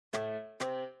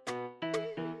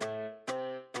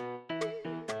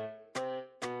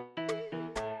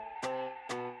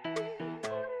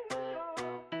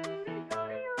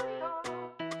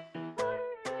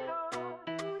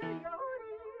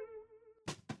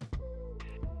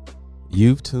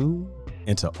You've tuned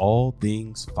into All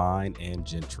Things Fine and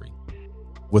Gentry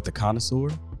with the connoisseur,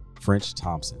 French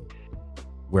Thompson,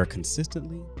 where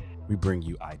consistently we bring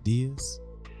you ideas,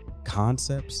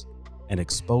 concepts, and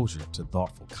exposure to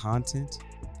thoughtful content,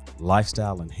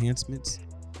 lifestyle enhancements,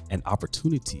 and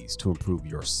opportunities to improve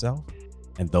yourself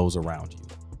and those around you.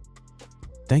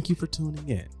 Thank you for tuning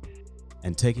in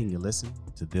and taking a listen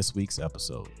to this week's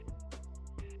episode.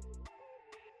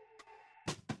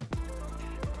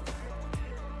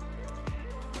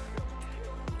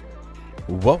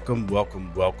 Welcome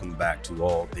back to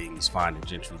All Things Fine and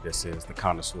Gentry. This is the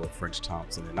connoisseur French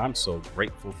Thompson, and I'm so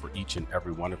grateful for each and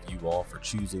every one of you all for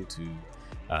choosing to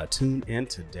tune in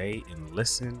today and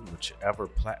listen, whichever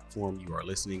platform you are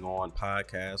listening on,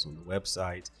 podcasts, on the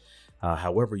website,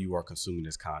 however you are consuming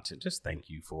this content. Just thank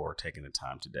you for taking the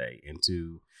time today. And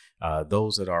to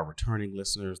those that are returning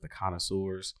listeners, the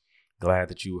connoisseurs, glad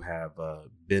that you have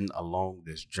been along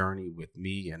this journey with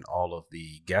me and all of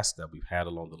the guests that we've had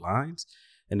along the lines.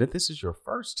 And if this is your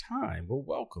first time, well,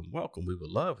 welcome. We would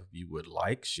love if you would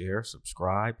like, share,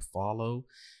 subscribe, follow,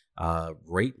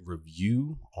 rate,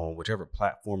 review on whichever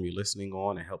platform you're listening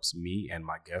on. It helps me and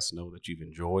my guests know that you've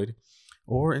enjoyed,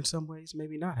 or in some ways,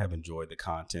 maybe not have enjoyed the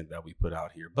content that we put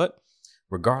out here. But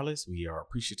regardless, we are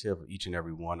appreciative of each and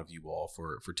every one of you all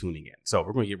for tuning in. So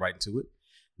we're going to get right into it,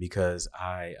 because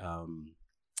I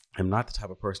am not the type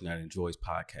of person that enjoys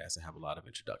podcasts and have a lot of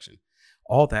introduction.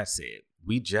 All that said,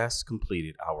 we just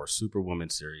completed our Superwoman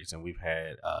series, and we've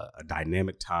had a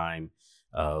dynamic time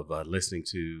of listening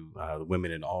to the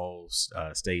women in all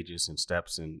stages and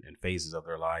steps and phases of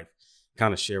their life,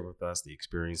 kind of share with us the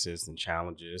experiences and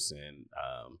challenges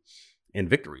and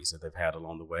victories that they've had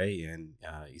along the way, and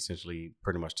essentially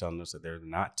pretty much telling us that they're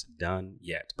not done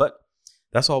yet. But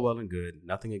that's all well and good.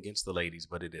 Nothing against the ladies,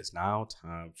 but it is now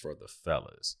time for the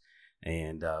fellas.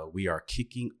 And we are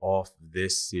kicking off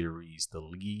this series, The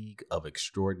League of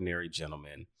Extraordinary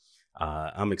Gentlemen.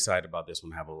 I'm excited about this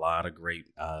one. I have a lot of great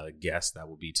guests that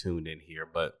will be tuned in here,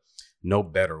 but no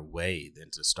better way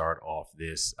than to start off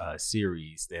this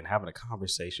series than having a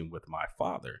conversation with my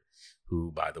father,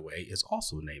 who, by the way, is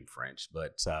also named French.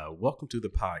 But welcome to the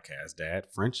podcast, Dad,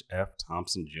 French F.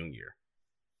 Thompson Jr.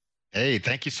 Hey,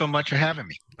 thank you so much for having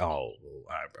me. Oh,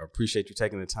 I appreciate you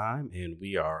taking the time. And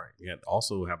we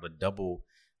also have a double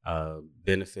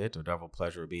benefit or double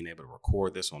pleasure of being able to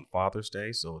record this on Father's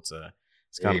Day. So it's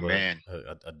kind of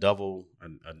a double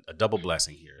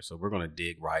blessing here. So we're going to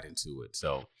dig right into it.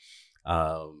 So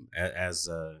as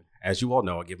you all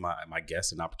know, I give my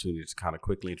guests an opportunity to kind of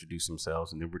quickly introduce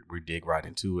themselves, and then we dig right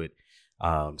into it.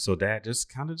 So Dad, just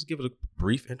give it a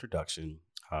brief introduction,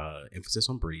 emphasis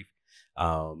on brief.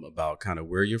 About kind of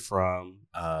where you're from,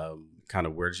 kind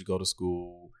of where did you go to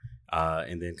school,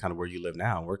 and then kind of where you live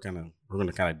now. We're going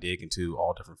to kind of dig into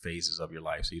all different phases of your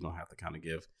life, so you don't have to kind of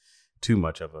give too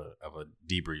much of a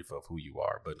debrief of who you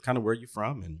are, but kind of where you're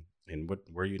from and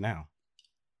where you now.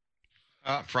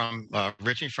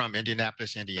 Originally from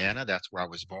Indianapolis, Indiana. That's where I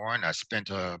was born. I spent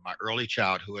my early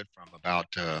childhood from about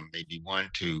maybe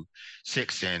 1 to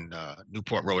 6 in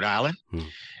Newport, Rhode Island.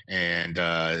 And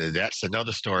that's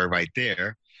another story right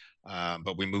there.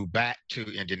 But we moved back to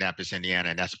Indianapolis, Indiana,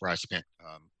 and that's where I spent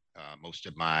most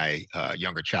of my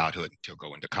younger childhood until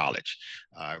going to college.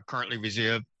 I currently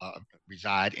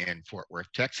reside in Fort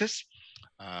Worth, Texas,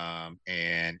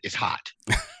 and it's hot.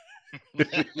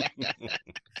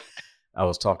 I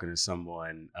was talking to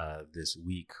someone this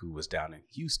week who was down in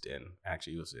Houston.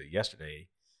 Actually, it was yesterday.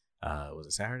 Was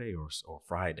it Saturday or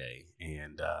Friday?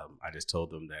 And I just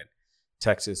told them that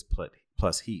Texas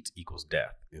plus heat equals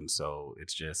death. And so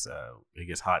it's just, it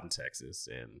gets hot in Texas,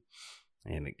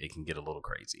 and it can get a little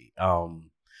crazy. All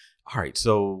right.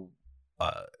 So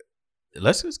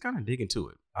let's just kind of dig into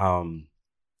it.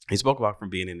 He spoke about from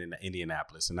being in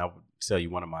Indianapolis, and I would tell you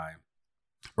one of my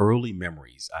early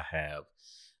memories I have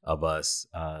of us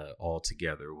all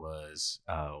together was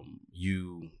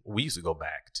we used to go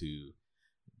back to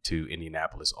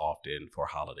Indianapolis often for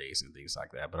holidays and things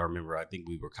like that. But I think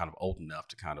we were kind of old enough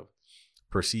to kind of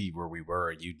perceive where we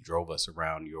were, and you drove us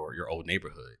around your old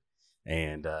neighborhood,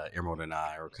 and Emerald and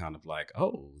I are kind of like,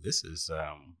 oh, this is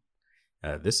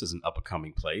an up and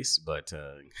coming place, but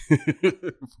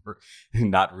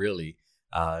not really.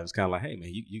 It was kind of like, hey man,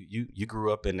 you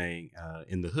grew up in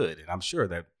the hood, and I'm sure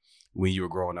that when you were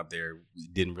growing up there, we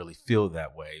didn't really feel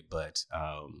that way. But,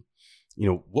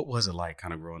 what was it like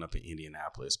kind of growing up in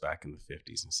Indianapolis back in the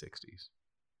 50s and 60s?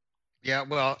 Yeah,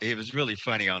 well, it was really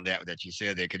funny on that you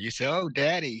said that, because you said, "Oh,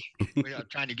 Daddy, I'm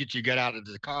trying to get you to get out of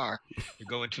the car to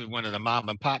go into one of the mom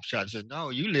and pop shops." I said, "No,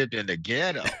 you lived in the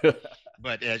ghetto."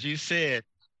 But as you said,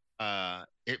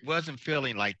 it wasn't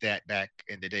feeling like that back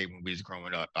in the day when we was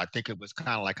growing up. I think it was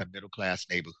kind of like a middle class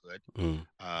neighborhood. Mm.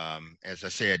 As I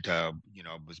said,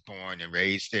 was born and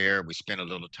raised there. We spent a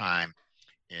little time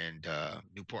in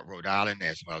Newport, Rhode Island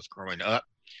as I was growing up.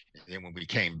 And then when we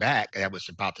came back, that was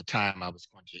about the time I was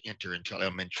going to enter into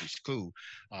elementary school,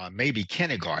 maybe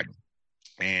kindergarten.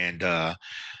 And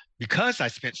because I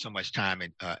spent so much time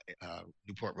in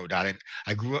Newport, Rhode Island,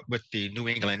 I grew up with the New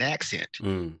England accent,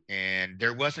 Mm. and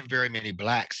there wasn't very many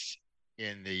blacks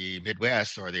in the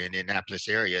Midwest or the Indianapolis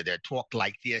area that talked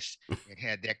like this and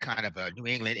had that kind of a New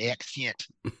England accent.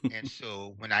 And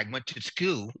so when I went to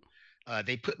school,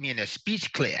 they put me in a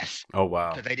speech class Oh,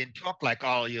 wow. because I didn't talk like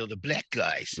all the black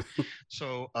guys.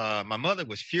 So my mother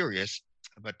was furious,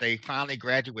 but they finally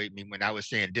graduated me when I was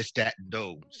saying this, that, and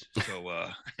those. So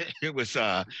it was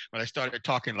when I started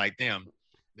talking like them,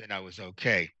 then I was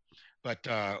okay. But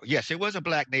yes, it was a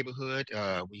black neighborhood.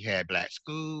 We had black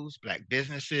schools, black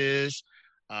businesses.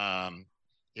 Um,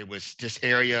 it was this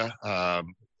area.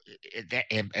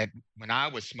 When I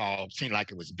was small, it seemed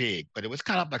like it was big, but it was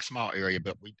kind of like a small area.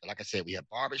 But we, like I said, we had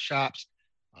barbershops,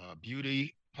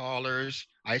 beauty parlors,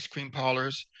 ice cream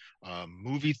parlors,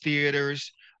 movie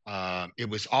theaters. It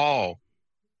was all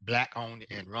black owned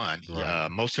and run. Right.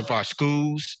 Most of our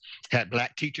schools had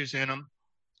black teachers in them,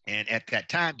 and at that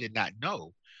time did not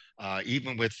know,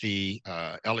 even with the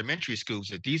elementary schools,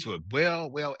 that these were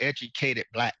well educated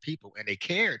black people, and they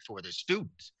cared for their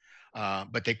students,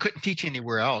 but they couldn't teach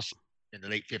anywhere else in the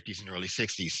late 50s and early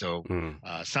 60s. So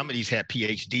Mm. some of these had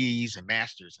PhDs and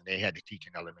masters, and they had to teach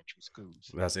in elementary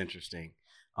schools. That's interesting.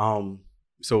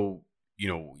 So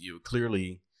you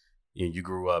clearly, you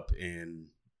grew up in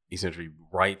essentially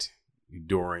right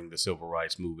during the civil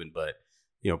rights movement, but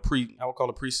I would call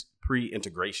it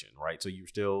pre-integration, right? So you're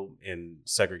still in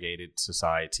segregated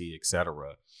society,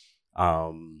 etc.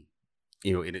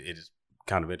 It is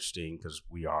kind of interesting because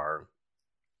we are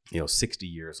 60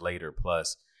 years later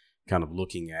plus, kind of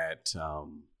looking at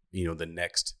the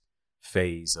next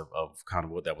phase of kind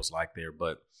of what that was like there.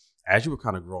 But as you were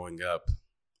kind of growing up,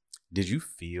 did you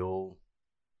feel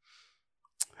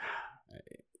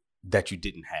that you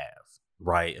didn't have,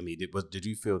 right? I mean, did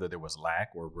you feel that there was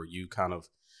lack, or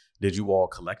did you all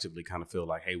collectively kind of feel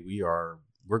like, hey,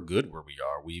 we're good where we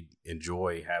are. We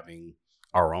enjoy having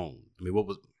our own. I mean, what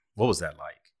was that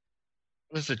like?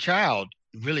 As a child,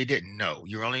 you really didn't know.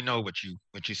 You only know what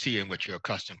you see and what you're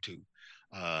accustomed to.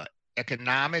 Uh,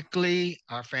 Economically,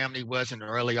 our family wasn't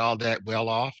really all that well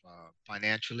off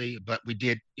financially, but we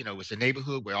did. It was a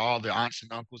neighborhood where all the aunts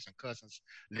and uncles and cousins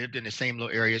lived in the same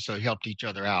little area, so we helped each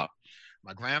other out.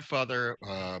 My grandfather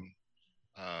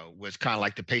was kind of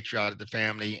like the patriarch of the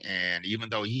family, and even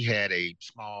though he had a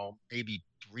small, maybe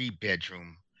 3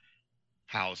 bedroom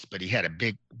house, but he had a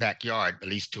big backyard, at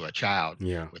least to a child,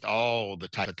 Yeah. with all the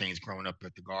type of things growing up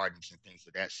with the gardens and things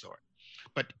of that sort.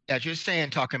 But as you're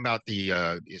saying, talking about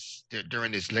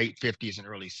during this late 50s and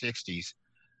early 60s,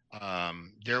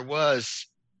 there was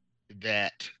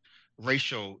that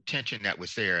racial tension that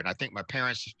was there. And I think my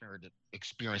parents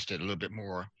experienced it a little bit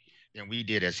more than we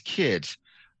did as kids.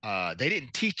 They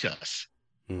didn't teach us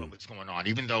what Mm. was going on,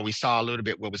 even though we saw a little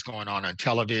bit what was going on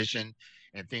television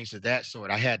and things of that sort.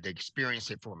 I had to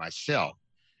experience it for myself.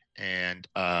 And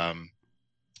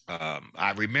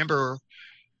I remember,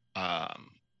 um,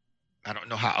 I don't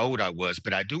know how old I was,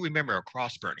 but I do remember a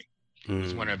cross burning. It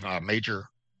was one Mm. of our major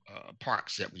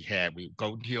parks that we had,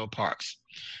 Golden Hill Parks.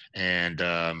 And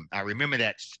I remember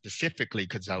that specifically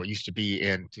because I used to be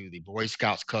into the Boy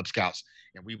Scouts, Cub Scouts,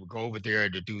 and we would go over there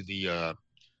to do the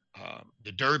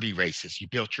derby races. You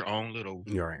built your own little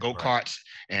You're right. go Right. karts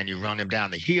and you run them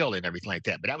down the hill and everything like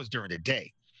that. But that was during the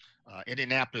day.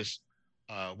 Indianapolis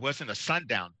wasn't a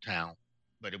sundown town,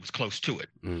 but it was close to it.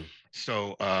 Mm.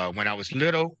 So when I was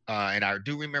little, and I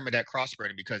do remember that cross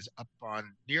burning because up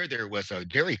on near there was a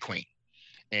Dairy Queen,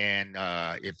 and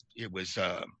if it was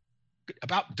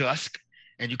about dusk,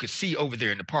 and you could see over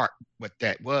there in the park what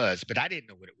that was, but I didn't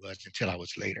know what it was until I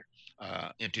was later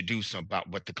introduced about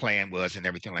what the Klan was and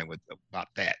everything like about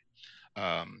that.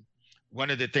 Um, One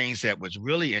of the things that was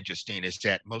really interesting is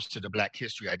that most of the Black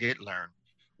history I did learn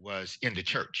was in the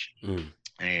church, Mm.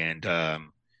 and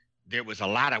there was a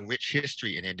lot of rich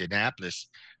history in Indianapolis.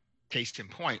 Case in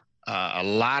point, a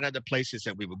lot of the places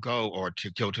that we would go or to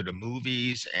go to the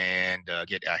movies and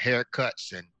get our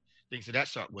haircuts and things of that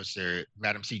sort was the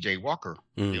Madam C.J. Walker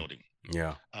Mm. building.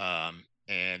 Yeah.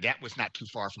 And that was not too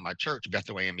far from my church.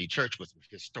 Bethel AME Church was a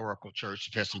historical church,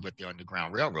 especially with the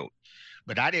Underground Railroad.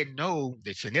 But I didn't know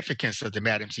the significance of the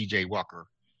Madam C.J. Walker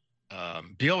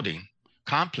building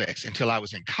complex until I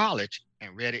was in college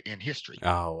and read it in history.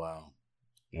 Oh, wow.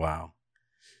 Wow.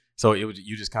 So it was,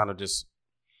 you just kind of just,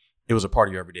 it was a part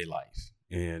of your everyday life.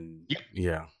 And Yep.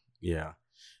 yeah.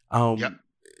 Yep.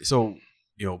 So,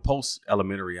 post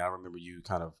elementary, I remember you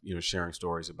kind of, sharing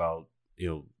stories about,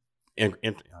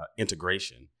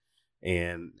 integration.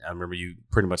 And I remember you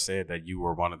pretty much said that you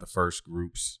were one of the first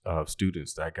groups of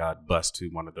students that got bused to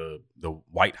one of the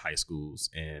white high schools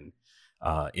in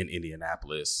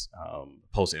Indianapolis,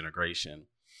 post integration.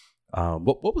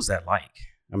 What was that like?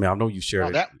 I mean, I know you shared Oh,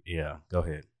 it. that Yeah, go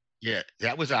ahead. yeah,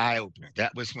 that was an eye opener.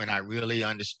 That was when I really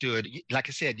understood. Like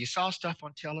I said, you saw stuff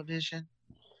on television,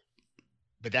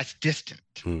 but that's distant.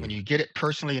 When Mm, you get it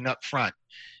personally and up front,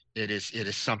 it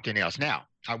is something else. Now,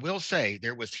 I will say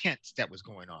there was hints that was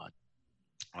going on.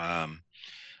 Um,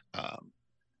 um,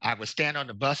 I would stand on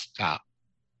the bus stop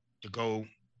to go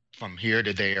from here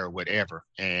to there or whatever,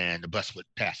 and the bus would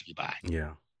pass me by.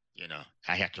 yeah.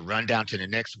 I had to run down to the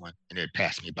next one, and it'd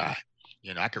pass me by.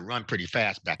 I could run pretty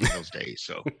fast back in those days.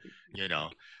 So, you know,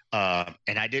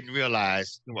 and I didn't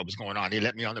realize what was going on. They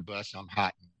let me on the bus. I'm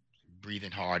hot, and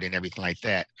breathing hard, and everything like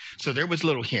that. So there was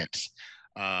little hints.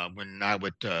 When I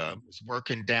was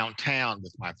working downtown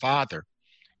with my father,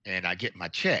 and I get my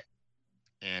check,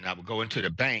 and I would go into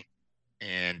the bank,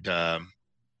 and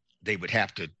they would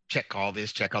have to check all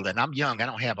this, check all that. And I'm young. I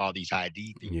don't have all these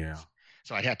ID things. Yeah.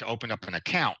 So I'd have to open up an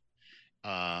account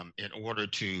in order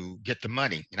to get the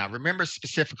money. And I remember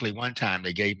specifically one time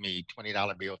they gave me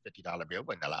 $20 bill, $50 bill. It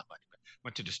wasn't a lot of money. But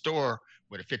went to the store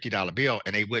with a $50 bill,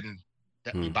 and they wouldn't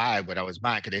let me buy what I was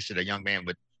buying because they said a young man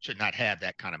should not have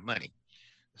that kind of money.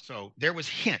 So there was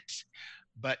hints.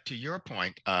 But to your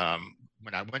point,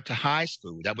 when I went to high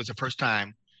school, that was the first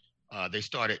time they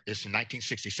started this in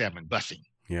 1967 busing.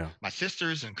 Yeah. My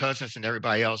sisters and cousins and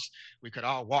everybody else, we could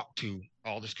all walk to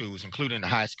all the schools, including the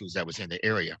high schools that was in the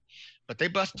area. But they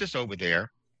bused us over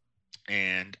there,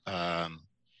 and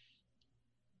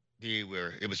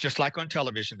it was just like on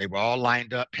television. They were all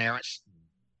lined up, parents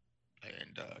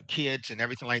and kids and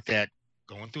everything like that,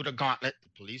 going through the gauntlet. The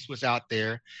police was out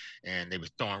there, and they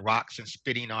was throwing rocks and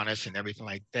spitting on us and everything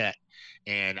like that.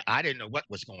 And I didn't know what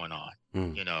was going on,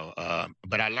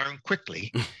 but I learned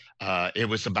quickly it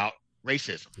was about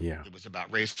racism. Yeah. It was about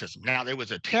racism. Now, there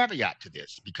was a caveat to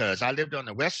this because I lived on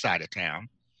the west side of town,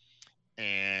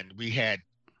 and we had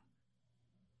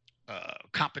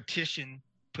competition,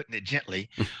 putting it gently,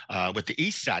 with the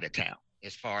east side of town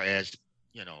as far as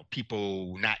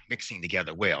people not mixing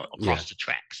together well across the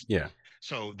tracks. Yeah.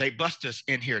 So they bust us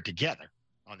in here together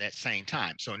on that same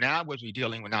time. So now was we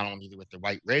dealing with not only with the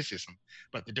white racism,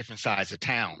 but the different sides of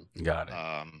town. Got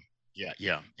it.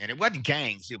 Yeah. And it wasn't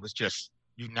gangs. It was just,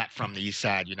 you're not from the east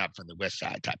side, you're not from the west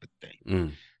side type of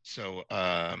thing. So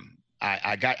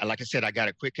I got, like I said, I got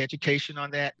a quick education on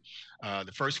that.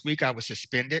 The first week I was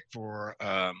suspended for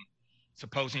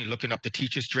supposedly looking up the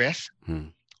teacher's dress.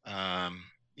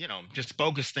 Just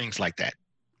bogus things like that.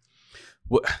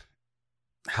 What?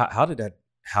 How did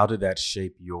that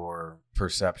shape your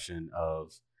perception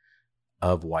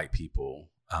of white people?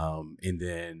 And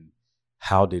then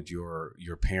how did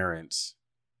your parents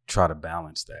try to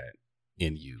balance that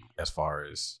in you, as far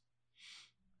as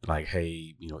like,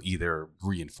 hey, either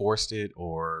reinforced it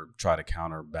or try to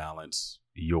counterbalance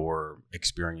your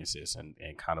experiences and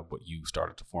kind of what you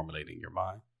started to formulate in your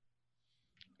mind?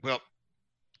 Well,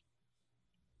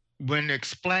 when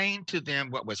explained to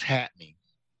them what was happening,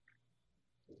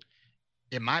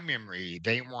 in my memory,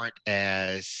 they weren't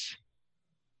as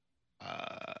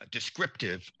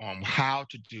descriptive on how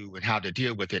to do and how to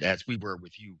deal with it as we were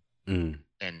with you and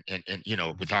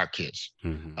with our kids.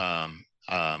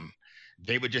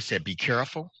 They would just say, be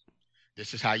careful.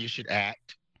 This is how you should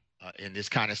act in this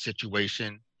kind of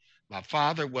situation. My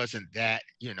father wasn't that,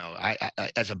 I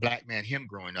as a black man, him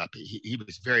growing up, he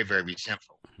was very, very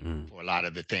resentful for a lot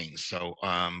of the things. So,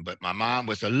 but my mom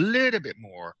was a little bit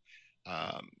more,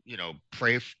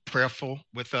 prayerful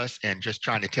with us and just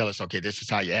trying to tell us, okay, this is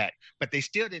how you act. But they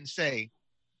still didn't say,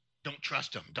 don't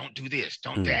trust them, don't do this,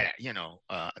 don't that.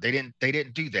 They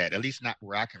didn't do that, at least not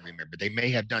where I can remember. They may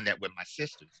have done that with my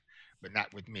sisters, but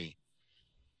not with me.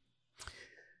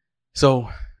 So,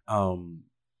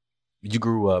 you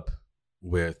grew up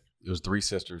with, it was 3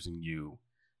 sisters and you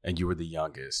were the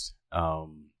youngest.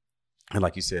 And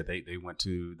like you said, they went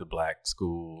to the black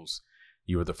schools.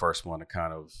 You were the first one to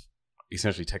kind of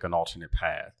essentially take an alternate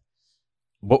path.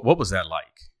 What was that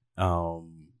like?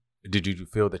 Did you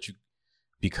feel that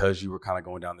because you were kind of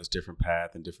going down this different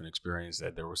path and different experience,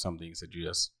 that there were some things that you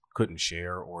just couldn't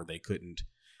share or they couldn't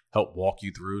help walk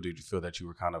you through? Did you feel that you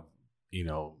were kind of,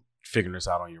 figuring this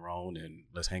out on your own and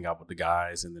let's hang out with the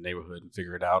guys in the neighborhood and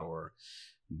figure it out? Or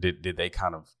did they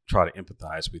kind of try to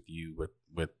empathize with you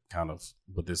with kind of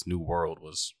what this new world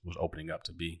was opening up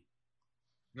to be?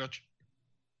 Well,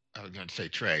 I was going to say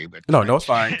Trey, but No, it's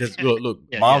fine. Because look,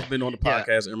 yeah, Mom's yeah, been on the yeah,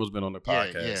 podcast. Emerald's been on the yeah,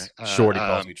 yeah. podcast. Shorty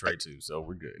calls me Trey too, so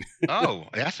we're good. Oh,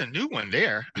 that's a new one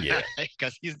there. Yeah.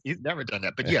 Because he's never done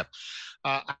that. But yeah,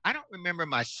 I don't remember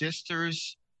my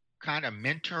sisters kind of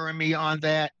mentoring me on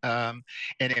that. And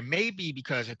it may be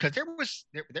because there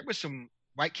was some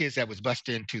white kids that was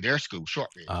busted into their school,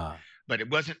 Shortridge, but it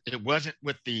wasn't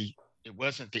the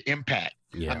impact.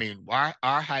 Yeah. I mean,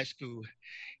 our high school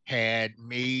had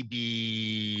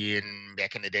maybe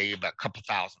back in the day about a couple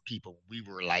thousand people. We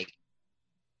were like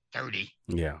 30.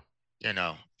 Yeah.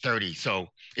 30. So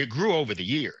it grew over the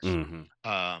years. Mm-hmm.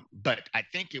 But I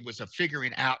think it was a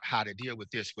figuring out how to deal with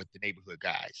this with the neighborhood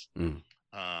guys,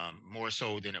 more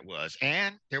so than it was.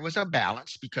 And there was a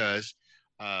balance because,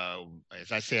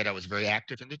 as I said, I was very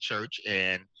active in the church.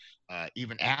 And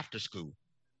even after school,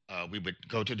 we would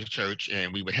go to the church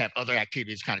and we would have other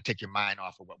activities kind of take your mind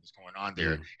off of what was going on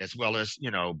there, as well as,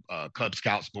 Cub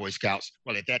Scouts, Boy Scouts.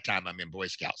 Well, at that time, I'm in Boy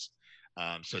Scouts.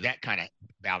 So that kind of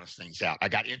balanced things out. I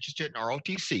got interested in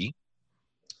ROTC.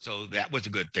 So that was a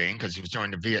good thing because it was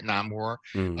during the Vietnam War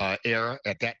era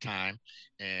at that time.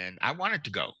 And I wanted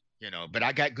to go, but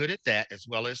I got good at that as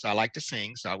well as I like to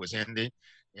sing. So I was in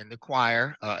the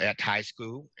choir at high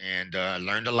school and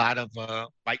learned a lot of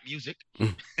white music.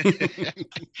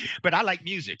 But I like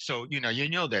music. So, you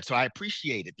know that. So I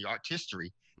appreciated the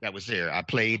artistry that was there. I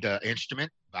played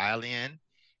instrument, violin,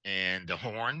 and the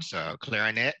horns,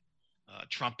 clarinet,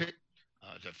 trumpet,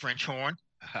 the French horn,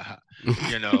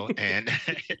 and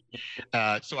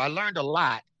so I learned a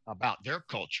lot about their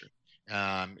culture.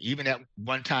 Even at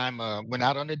one time, went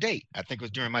out on a date. I think it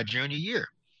was during my junior year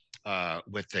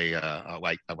with a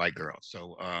white girl.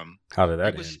 So how did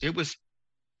that end?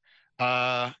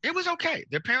 It was okay.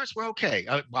 Their parents were okay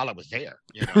while I was there.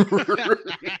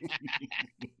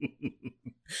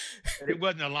 It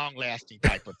wasn't a long-lasting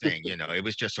type of thing, It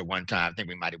was just a one-time. I think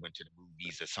we might have went to the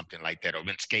movies or something like that, or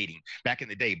went skating. Back in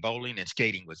the day, bowling and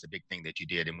skating was the big thing that you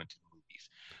did and went to the movies.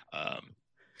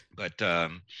 But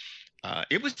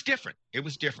it was different. It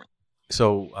was different.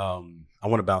 So I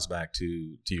want to bounce back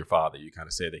to your father. You kind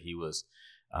of said that he was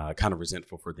kind of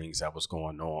resentful for things that was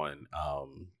going on,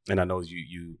 and I know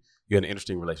you had an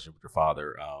interesting relationship with your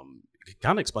father.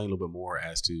 Kind of explain a little bit more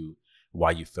as to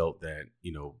why you felt that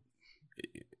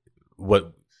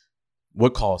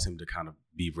what caused him to kind of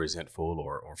be resentful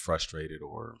or frustrated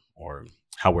or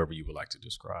however you would like to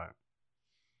describe.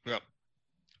 Well,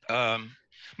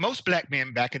 most black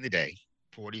men back in the day,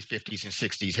 40s, 50s, and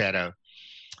 60s, had a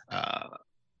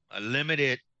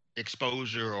limited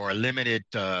exposure or a limited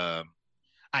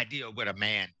idea of what a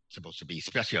man is supposed to be,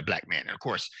 especially a black man. And of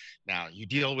course, now you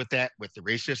deal with that with the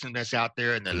racism that's out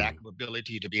there and the lack of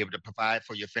ability to be able to provide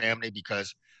for your family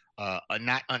because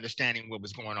not understanding what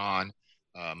was going on.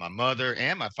 My mother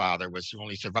and my father was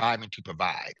only surviving to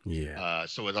provide. Yeah.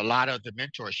 So with a lot of the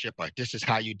mentorship, like this is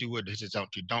how you do it, this is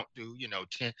what you don't do.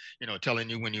 Telling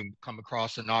you when you come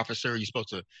across an officer, you're supposed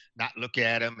to not look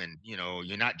at him, and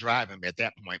you're not driving at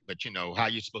that point, but how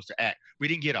you're supposed to act. We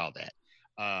didn't get all that.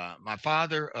 My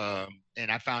father,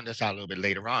 and I found this out a little bit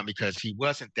later on because he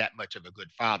wasn't that much of a good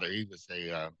father. He was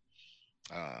a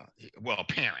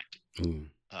parent.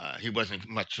 He wasn't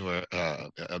much of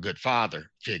a good father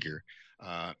figure.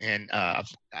 And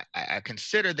I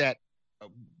consider that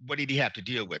what did he have to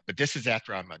deal with? But this is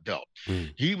after I'm an adult.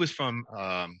 He was from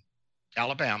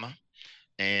Alabama,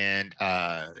 and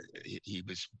he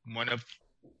was one of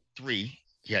three.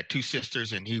 He had two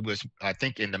sisters, and he was, I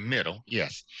think, in the middle.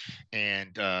 Yes.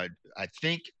 And I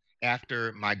think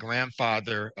after my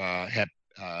grandfather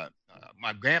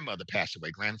my grandmother passed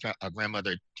away,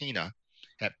 grandmother Tina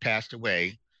had passed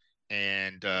away,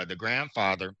 and the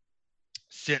grandfather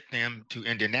sent them to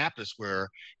Indianapolis where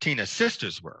Tina's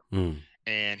sisters were.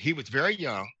 And he was very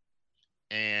young.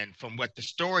 And from what the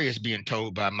story is being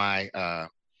told by my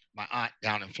aunt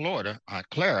down in Florida, Aunt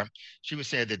Clara, she was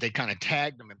saying that they kind of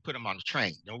tagged them and put them on the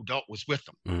train. No adult was with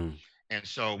them. And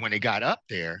so when they got up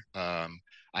there,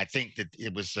 I think that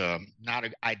it was not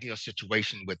an ideal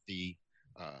situation with the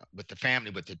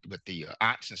family, with the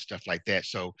aunts and stuff like that.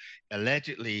 So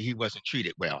allegedly he wasn't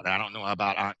treated well. And I don't know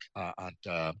about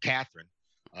Aunt Catherine,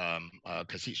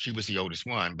 because she was the oldest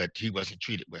one, but he wasn't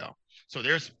treated well. So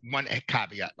there's one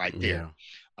caveat right there.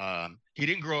 Yeah. He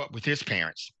didn't grow up with his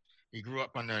parents. He grew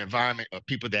up in an environment of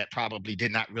people that probably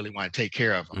did not really want to take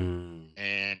care of him.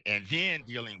 And then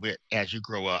dealing with, as you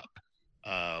grow up,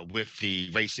 with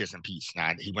the racism piece.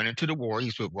 Now, he went into the war.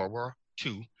 He's with World War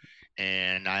II.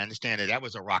 And I understand that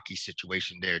was a rocky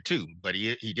situation there too. But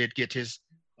he did get his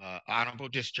honorable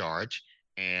discharge,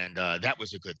 and that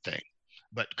was a good thing.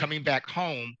 But coming back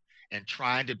home and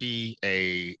trying to be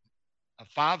a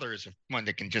father is one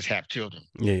that can just have children.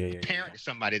 Yeah, yeah, A yeah, yeah, parent yeah. is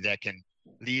somebody that can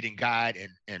lead and guide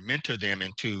and mentor them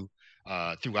into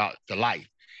throughout the life.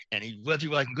 And he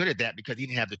wasn't good at that because he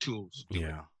didn't have the tools to do it,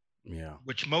 Yeah, yeah.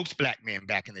 which most black men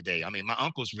back in the day. I mean, my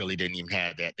uncles really didn't even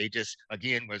have that. They just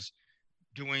again was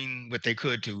doing what they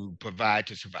could to provide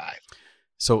to survive.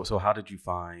 So how did you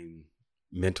find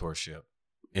mentorship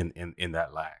in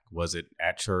that lack? Was it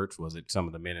at church? Was it some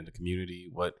of the men in the community?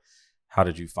 How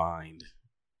did you find,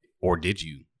 or did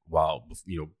you, while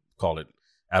call it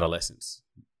adolescence?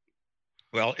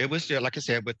 Well, it was like I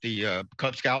said, with the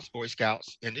Cub Scouts, Boy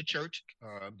Scouts in the church.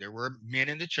 There were men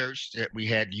in the church that we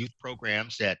had youth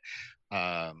programs that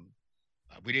um,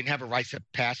 we didn't have a rites of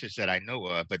passage that I know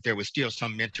of, but there was still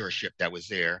some mentorship that was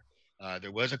there.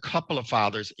 There was a couple of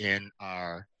fathers in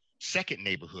our second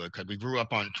neighborhood because we grew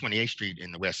up on 28th Street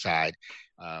in the West Side,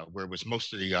 where it was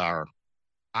mostly our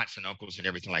aunts and uncles and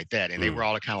everything like that, and they were Mm,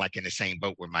 all kind of like in the same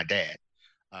boat with my dad.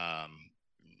 Um,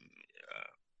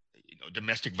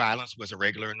 domestic violence was a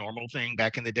regular, normal thing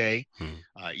back in the day. mm,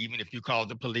 Even if you called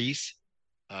the police,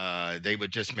 they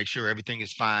would just make sure everything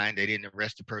is fine. They didn't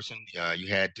arrest the person. You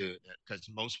had to, because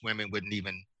most women wouldn't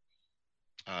even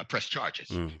press charges.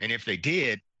 mm, And if they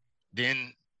did,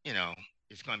 then, you know,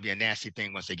 it's going to be a nasty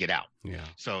thing once they get out. yeah.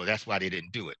 So that's why they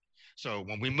didn't do it. So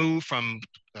when we moved from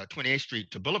 28th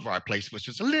Street to Boulevard Place, which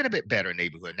was a little bit better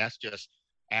neighborhood, and that's just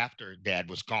after Dad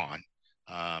was gone.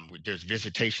 There's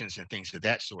visitations and things of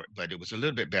that sort, but it was a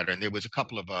little bit better. And there was a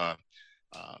couple of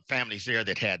families there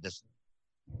that had this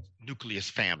nucleus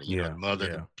family, the Yeah, mother,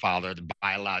 the yeah, father, the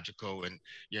biological, and,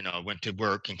 went to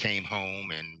work and came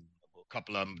home. And a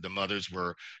couple of them, the mothers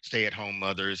were stay-at-home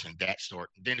mothers and that sort.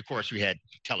 And then, of course, we had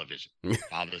television.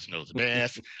 Fathers Knows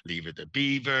Best, Leave It to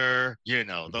Beaver,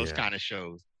 those yeah. kind of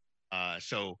shows.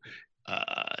 So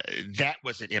that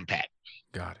was an impact.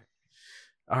 Got it.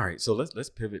 All right, so let's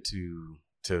pivot to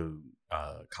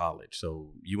college.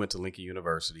 So you went to Lincoln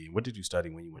University. What did you study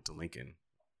when you went to Lincoln?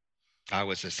 I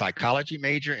was a psychology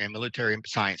major and military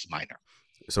science minor.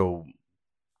 So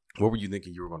what were you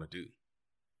thinking you were going to do?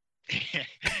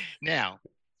 Now,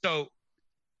 so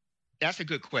that's a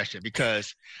good question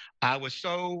because I was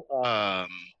so.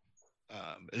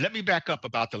 Let me back up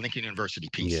about the Lincoln University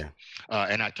piece, Yeah.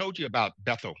 and I told you about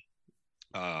Bethel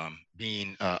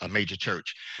being a major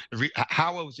church.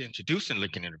 How I was introduced in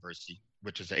Lincoln University,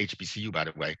 which is a HBCU, by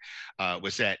the way,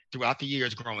 was that throughout the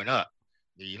years growing up,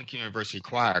 the Lincoln University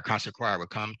choir, concert choir, would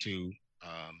come to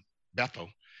Bethel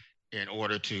in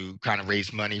order to kind of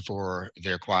raise money for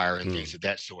their choir and Mm, things of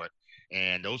that sort.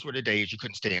 And those were the days you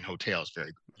couldn't stay in hotels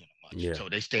very much. yeah. So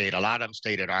a lot of them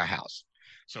stayed at our house.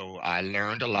 So I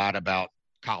learned a lot about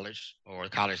college or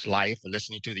college life,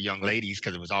 listening to the young ladies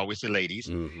because it was always the ladies.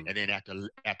 Hmm. And then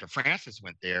after Frances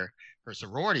went there, her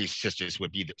sorority sisters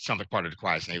would be some part of the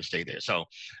choirs and they would stay there. So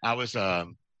I was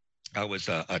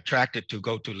attracted to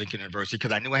go to Lincoln University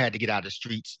because I knew I had to get out of the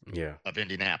streets Yeah. of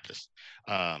Indianapolis.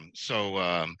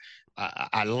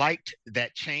 I liked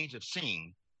that change of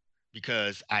scene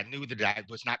because I knew that I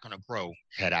was not going to grow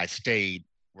had I stayed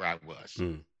where I was.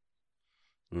 Mm,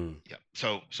 mm, Yeah.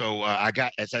 So I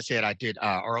got, as I said, I did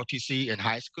ROTC in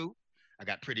high school. I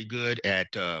got pretty good at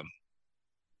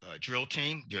drill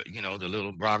team, the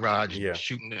little rah-rah yeah.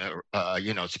 shooting,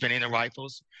 spinning the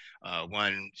rifles,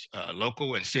 won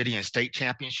local and city and state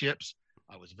championships.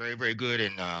 I was very, very good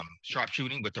in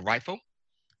sharpshooting with the rifle.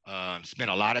 Spent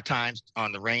a lot of time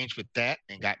on the range with that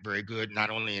and got very good, not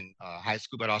only in high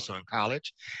school, but also in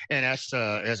college. And as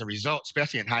a result,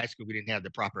 especially in high school, we didn't have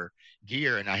the proper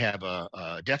gear and I have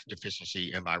a depth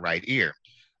deficiency in my right ear.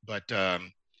 But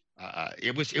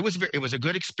it was a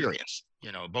good experience,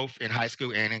 both in high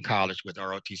school and in college with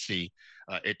ROTC.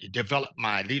 It developed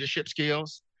my leadership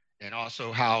skills and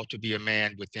also how to be a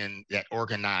man within that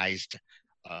organized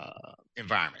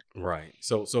environment. Right.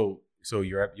 So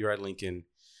you're at Lincoln.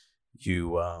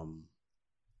 You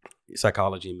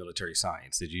psychology and military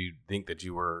science. Did you think that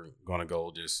you were going to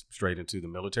go just straight into the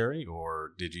military,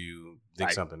 or did you think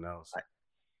Right. something else? Right.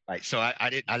 Right. So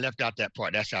I left out that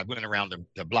part. I went around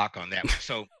the block on that one.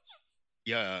 So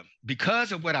yeah,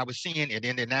 because of what I was seeing in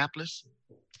Indianapolis,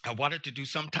 I wanted to do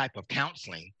some type of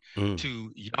counseling Mm,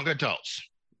 to young adults.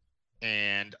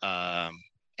 And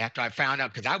after I found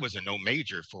out, because I was a no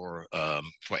major for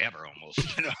forever almost,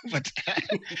 but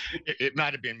it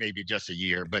might have been maybe just a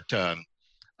year. But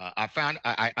I found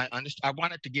I understood I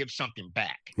wanted to give something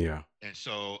back, yeah. and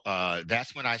so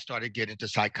that's when I started getting into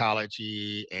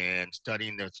psychology and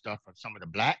studying the stuff of some of the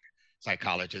black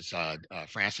psychologists,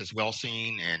 Francis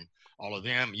Welsing and all of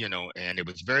them, and it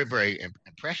was very, very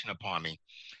impression upon me.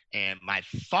 And my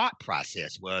thought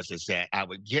process is that I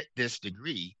would get this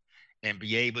degree and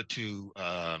be able to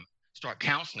start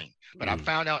counseling. But I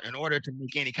found out in order to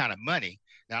make any kind of money,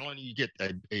 not only you get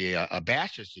a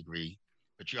bachelor's degree,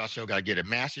 but you also got to get a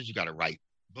master's. You got to write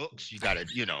books. You got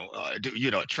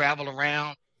to travel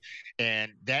around,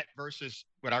 and that versus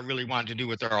what I really wanted to do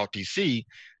with ROTC.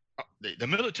 The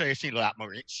military seemed a lot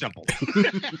more simple.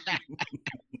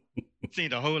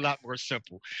 Seemed a whole lot more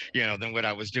simple, than what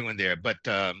I was doing there. But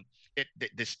the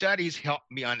studies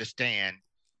helped me understand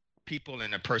people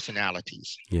and their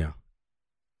personalities. Yeah.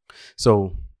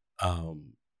 So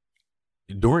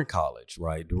during college,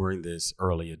 right, during this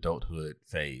early adulthood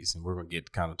phase, and we're going to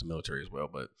get kind of to military as well,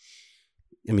 but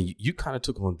I mean, you kind of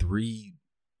took on 3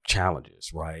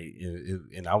 challenges, right?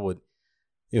 And I would,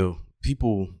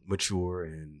 people mature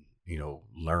and,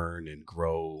 learn and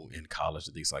grow in college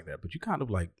and things like that. But you kind of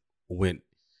like went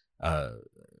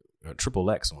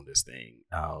triple X on this thing.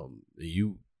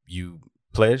 You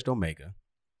pledged Omega,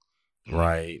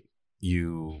 right?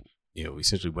 You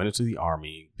essentially went into the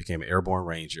Army, became an airborne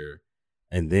ranger,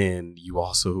 and then you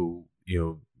also,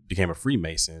 became a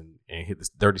Freemason and hit this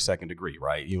 32nd degree,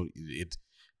 right? It's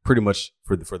pretty much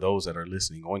for those that are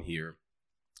listening on here,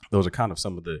 those are kind of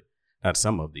some of the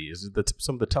some of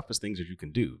the toughest things that you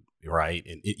can do, right?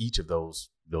 In each of those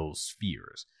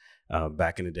spheres.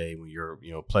 Back in the day when you're,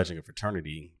 pledging a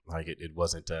fraternity, like it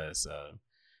wasn't as,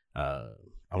 I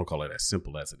don't call it as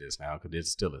simple as it is now, because it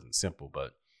still isn't simple,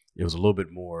 but it was a little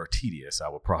bit more tedious, I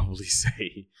would probably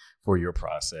say, for your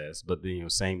process. But then,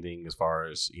 same thing as far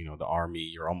as, the Army,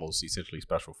 you're almost essentially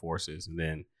special forces. And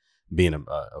then being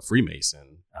a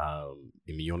Freemason,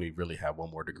 you only really have one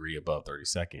more degree above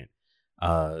 32nd.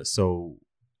 So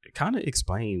kind of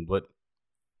explain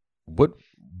what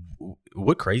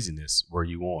craziness were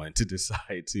you on to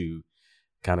decide to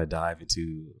kind of dive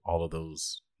into all of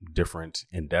those different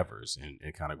endeavors and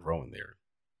kind of grow in there?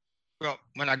 Well,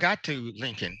 when I got to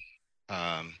Lincoln,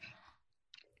 all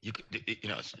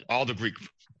the Greek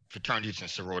fraternities and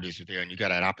sororities were there, and you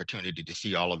got an opportunity to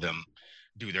see all of them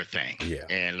do their thing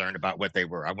and learn about what they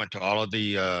were. I went to all of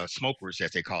the smokers,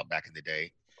 as they call it back in the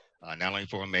day, not only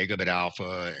for Omega, but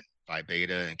Alpha and Phi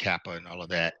Beta and Kappa and all of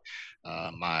that.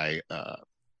 My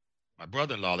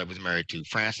brother-in-law that was married to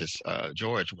Francis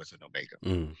George was an Omega.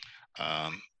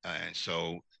 And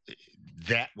so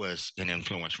that was an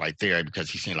influence right there because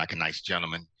he seemed like a nice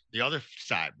gentleman. The other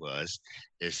side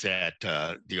is that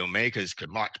the Omegas could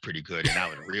march pretty good, and I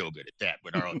was real good at that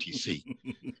with ROTC.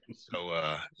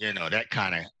 So that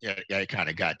kind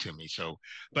of got to me. So,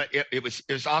 but it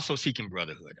was also seeking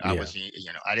brotherhood. I was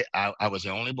I was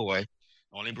the only boy.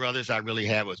 Only brothers I really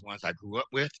had was ones I grew up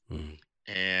with,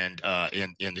 and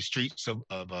in the streets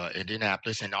of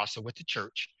Indianapolis, and also with the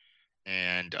church.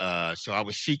 And so I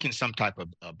was seeking some type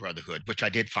of brotherhood, which I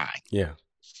did find. Yeah.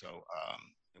 So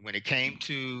when it came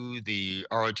to the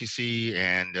ROTC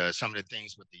and some of the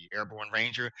things with the Airborne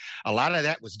Ranger, a lot of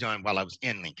that was done while I was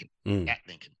in Lincoln, at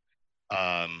Lincoln.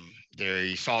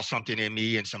 They saw something in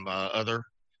me and some other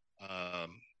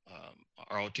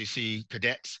ROTC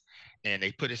cadets, and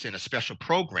they put us in a special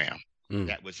program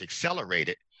that was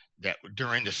accelerated, that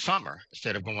during the summer,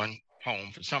 instead of going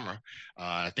home for summer,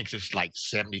 I think it was like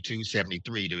 72,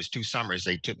 73. There was 2 summers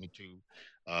they took me to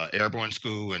airborne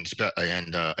school and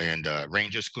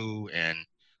ranger school and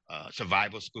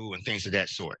survival school and things of that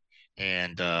sort.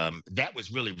 And that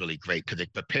was really, really great because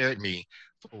it prepared me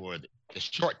for the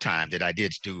short time that I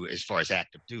did do as far as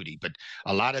active duty. But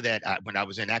a lot of that, when I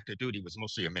was in active duty, was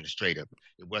mostly administrative.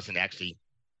 It wasn't actually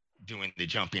doing the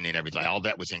jumping and everything. All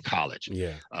that was in college.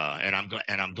 Yeah. And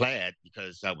I'm glad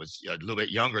because I was a little bit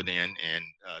younger then and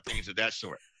things of that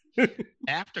sort.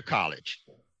 After college,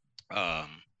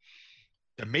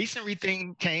 the Masonry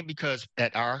thing came because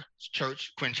at our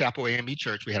church, Quinn Chapel AME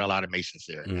Church, we had a lot of Masons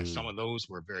there. And some of those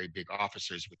were very big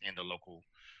officers within the local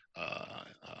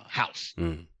house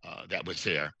that was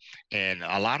there. And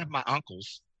a lot of my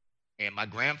uncles and my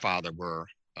grandfather were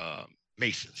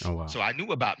Masons. Oh, wow. So I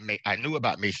knew about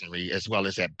Masonry as well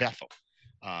as at Bethel.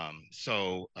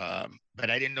 But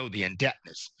I didn't know the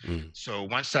in-depthness. So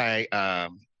once I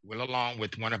went along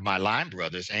with one of my line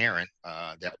brothers, Aaron,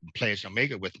 that pledged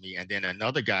Omega with me, and then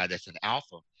another guy that's an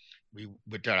Alpha, we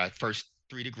did our first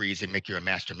 3 degrees and make you a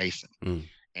Master Mason.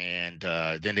 And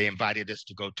then they invited us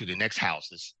to go to the next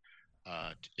houses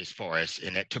as far as,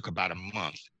 and that took about a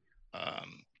month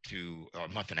to a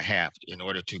month and a half in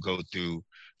order to go through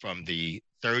from the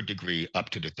 3rd degree up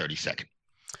to the 32nd.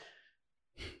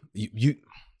 You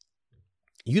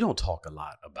don't talk a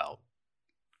lot about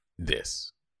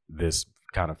this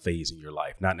kind of phase in your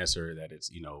life. Not necessarily that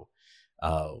it's,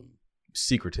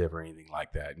 secretive or anything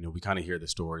like that. We kind of hear the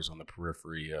stories on the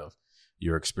periphery of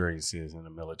your experiences in the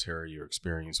military, your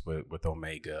experience with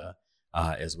Omega,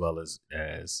 as well as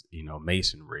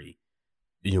Masonry.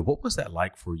 What was that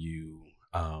like for you,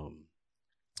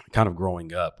 kind of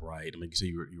growing up, right? I mean, so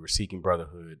you were seeking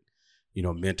brotherhood,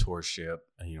 mentorship,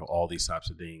 all these types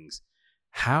of things.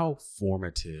 How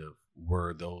formative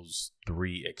were those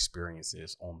three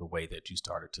experiences on the way that you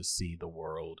started to see the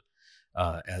world,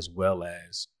 as well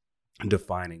as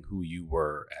defining who you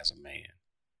were as a man?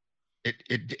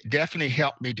 It definitely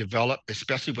helped me develop,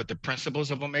 especially with the principles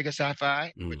of Omega Psi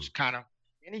Phi, which kind of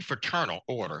any fraternal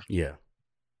order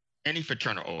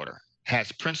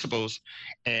has principles,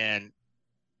 and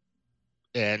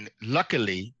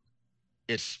luckily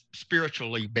it's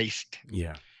spiritually based.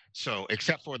 Yeah. So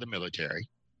except for the military,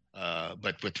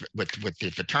 but with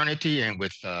the fraternity and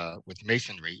with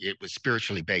Masonry, it was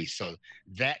spiritually based. So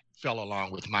that fell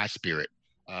along with my spirit.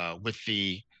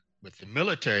 With the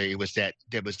military, it was that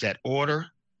there was that order.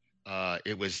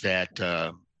 It was that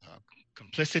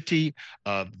complicity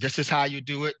of this is how you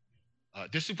do it.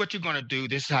 This is what you're going to do.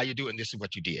 This is how you do it, and this is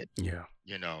what you did. Yeah.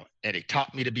 And it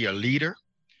taught me to be a leader,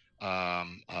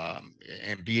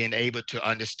 and being able to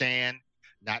understand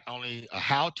not only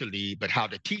how to lead, but how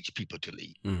to teach people to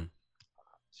lead.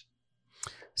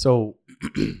 So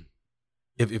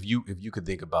if you could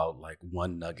think about like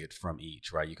one nugget from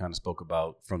each, right? You kind of spoke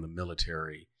about from the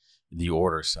military, the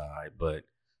order side, but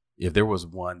if there was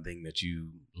one thing that you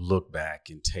look back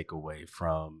and take away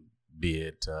from, be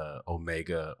it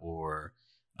Omega or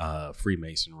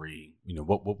Freemasonry,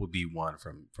 what would be one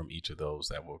from each of those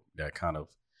that kind of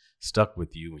stuck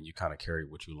with you and you kind of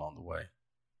carried with you along the way?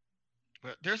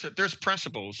 Well, there's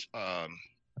principles.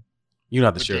 You don't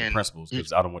have to share the principles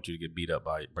because I don't want you to get beat up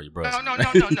by your brother. No.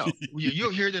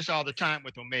 You'll hear this all the time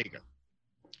with Omega.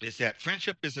 Is that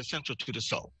friendship is essential to the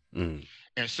soul.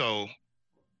 And so,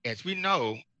 as we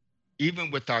know,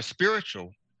 even with our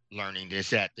spiritual learning, is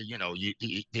that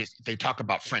they talk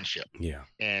about friendship,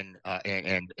 and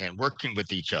working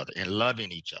with each other and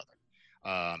loving each other,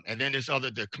 and then there's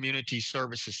the community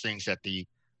services things that the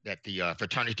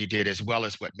fraternity did, as well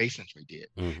as what Masonry did.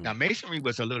 Now, Masonry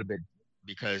was a little bit,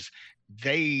 because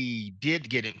they did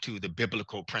get into the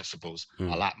biblical principles a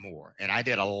lot more, and I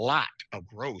did a lot of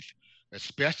growth,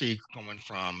 especially coming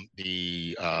from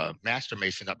the Master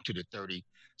Mason up to the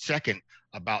 32nd,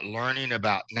 about learning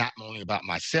about not only about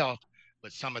myself,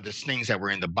 but some of the things that were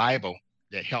in the Bible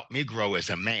that helped me grow as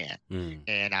a man.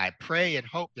 And I pray and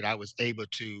hope that I was able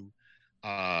to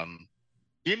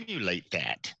emulate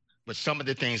that with some of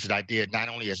the things that I did, not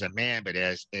only as a man, but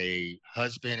as a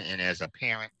husband and as a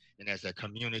parent and as a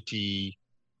community,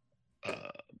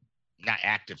 not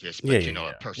activist, but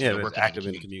a person that works active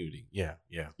in the community. Yeah.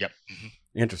 Yep.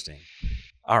 Interesting.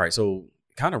 All right. So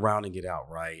kind of rounding it out,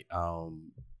 right?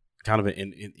 Kind of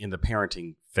in the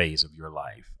parenting phase of your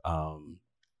life,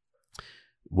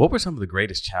 what were some of the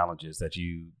greatest challenges that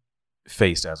you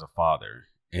faced as a father?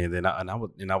 And then I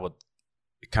would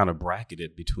kind of bracket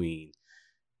it between,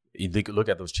 you look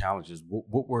at those challenges.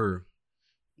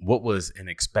 What was an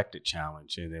expected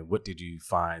challenge, and then what did you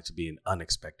find to be an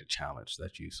unexpected challenge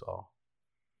that you saw?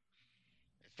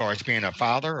 As far as being a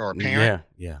father or a parent?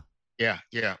 Yeah.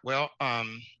 Well,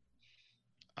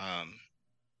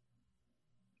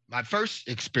 my first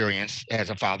experience as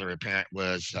a father or parent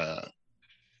was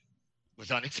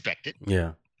unexpected.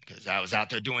 Yeah. Because I was out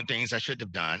there doing things I shouldn't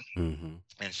have done.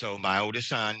 And so my oldest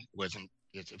son was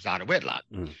out of wedlock.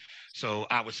 So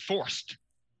I was forced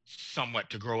somewhat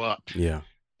to grow up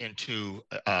into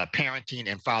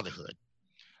parenting and fatherhood.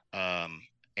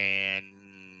 And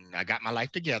I got my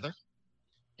life together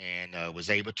and was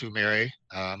able to marry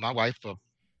my wife for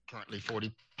currently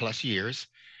 40 plus years.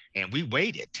 And we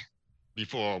waited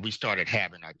before we started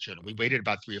having our children. We waited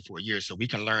about 3 or 4 years so we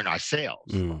can learn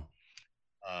ourselves.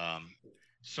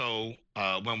 So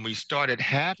when we started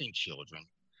having children,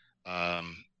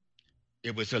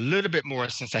 it was a little bit more,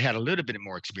 since I had a little bit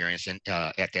more experience at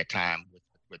that time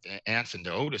with Anson,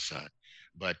 the oldest son,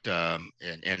 but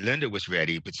and Linda was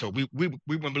ready. But so we were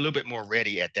a little bit more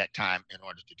ready at that time in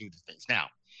order to do the things. Now,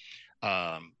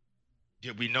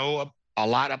 did we know a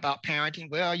lot about parenting?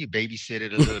 Well, you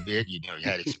babysitted a little bit. You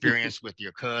had experience with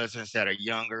your cousins that are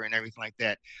younger and everything like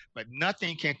that. But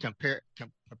nothing can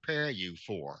prepare you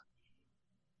for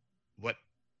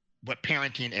what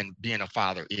parenting and being a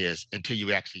father is until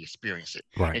you actually experience it.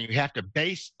 Right. And you have to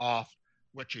base off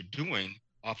what you're doing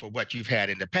off of what you've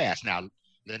had in the past. Now,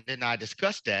 Linda and I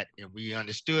discussed that, and we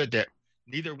understood that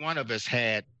neither one of us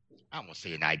had I won't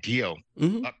say an ideal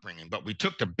Mm-hmm. upbringing, but we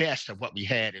took the best of what we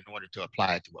had in order to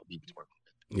apply it to what we was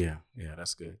working Yeah, yeah,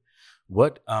 that's good.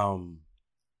 What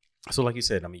so like you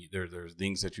said, I mean, there's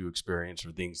things that you experienced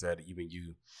or things that even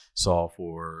you saw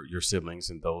for your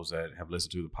siblings and those that have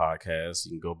listened to the podcast.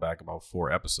 You can go back about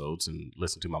 4 episodes and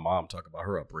listen to my mom talk about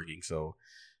her upbringing. So,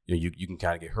 you can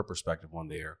kind of get her perspective on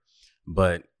there.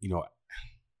 But,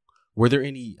 were there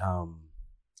any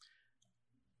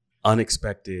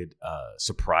unexpected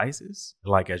surprises,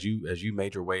 like as you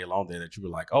made your way along there, that you were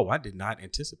like, oh, I did not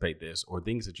anticipate this, or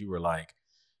things that you were like,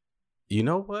 you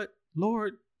know what,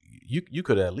 Lord, you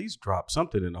could at least drop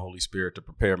something in the Holy Spirit to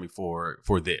prepare me for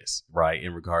this, right,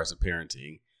 in regards to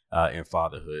parenting and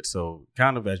fatherhood. So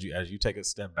kind of as you take a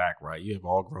step back, right, you have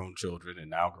all grown children and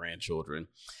now grandchildren.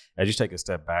 As you take a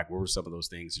step back, what were some of those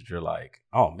things that you're like,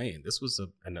 oh man, this was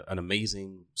an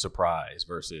amazing surprise,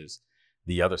 versus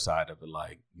the other side of it,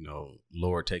 like,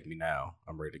 Lord, take me now,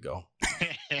 I'm ready to go.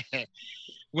 with.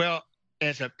 Well,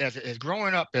 as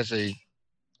growing up as a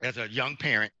young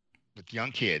parent with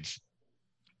young kids,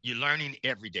 you're learning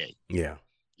every day. Yeah.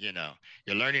 You know,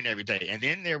 you're learning every day. And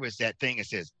then there was that thing that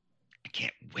says, I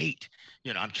can't wait.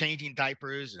 I'm changing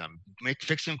diapers and I'm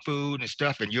fixing food and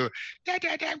stuff. And you're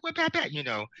dad, what about that?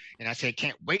 And I said,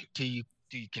 can't wait till you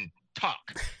can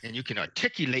talk and you can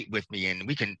articulate with me and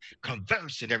we can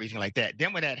converse and everything like that.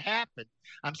 Then when that happened,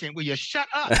 I'm saying, will you shut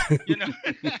up? You know,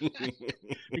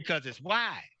 because it's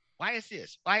why. Why is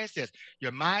this? Why is this?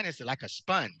 Your mind is like a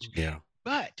sponge. Yeah.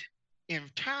 But in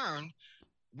turn,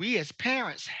 we as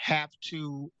parents have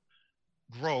to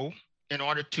grow in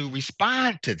order to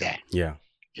respond to that. Yeah.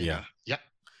 You Yeah. know, yep.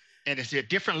 And it's at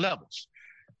different levels.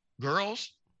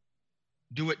 Girls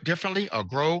do it differently, or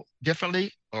grow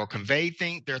differently, or convey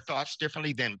their thoughts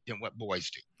differently than what boys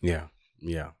do. Yeah.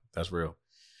 Yeah. That's real.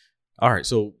 All right.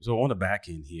 So on the back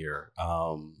end here,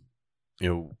 you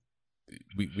know,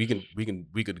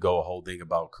 we could go a whole thing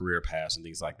about career paths and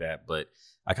things like that, but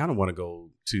I kind of want to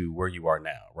go to where you are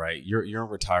now, right? You're in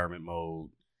retirement mode.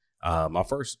 I'll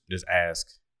first just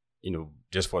ask,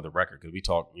 just for the record, because we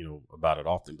talk, about it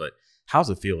often, but how's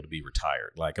it feel to be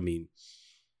retired? Like, I mean,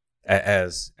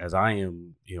 as I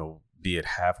am, be it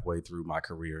halfway through my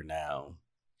career now,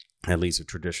 at least a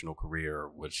traditional career,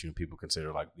 which people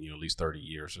consider like at least 30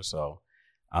 years or so.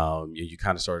 You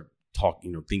kind of start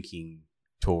thinking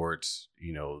towards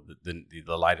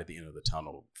the light at the end of the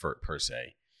tunnel per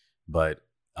se. But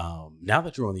now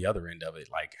that you're on the other end of it,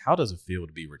 like, how does it feel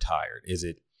to be retired? Is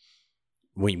it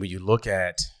when you look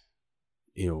at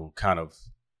kind of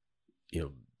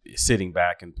sitting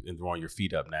back and throwing your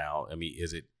feet up now? I mean,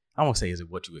 is it? I won't say is it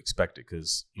what you expected,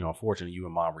 because unfortunately you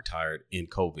and mom retired in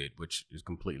COVID, which is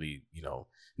completely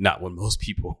not what most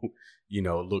people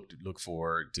look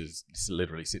for, to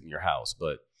literally sit in your house.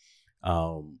 But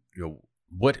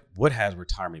what has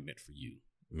retirement meant for you?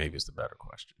 Maybe it's the better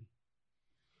question.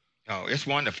 Oh, it's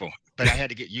wonderful, but I had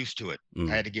to get used to it.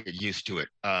 Mm. I had to get used to it.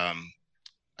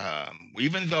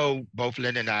 Even though both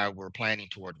Linda and I were planning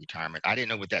toward retirement, I didn't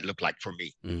know what that looked like for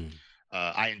me. Mm.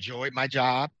 I enjoyed my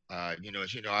job. As you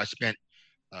know, I spent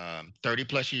 30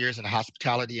 plus years in the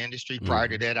hospitality industry. Prior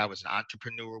to that, I was an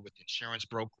entrepreneur with insurance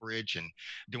brokerage and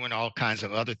doing all kinds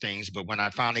of other things. But when I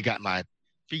finally got my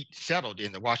feet settled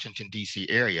in the Washington, D.C.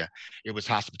 area, it was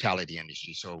hospitality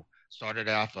industry. So started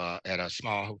off at a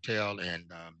small hotel in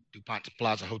DuPont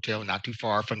Plaza Hotel, not too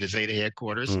far from the Zeta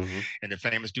headquarters in the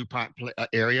famous DuPont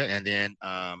area. And then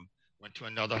went to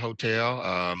another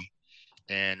hotel.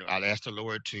 And I'll ask the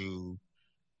Lord to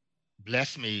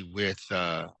bless me with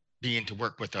being to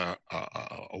work with a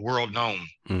world-known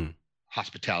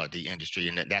hospitality industry.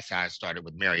 And that's how I started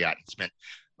with Marriott and spent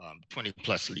 20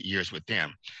 plus years with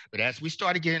them. But as we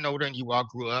started getting older and you all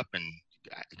grew up and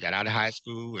got out of high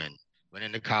school and went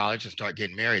into college and started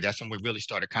getting married, that's when we really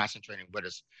started concentrating what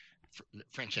is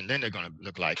French and Linda going to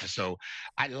look like. And so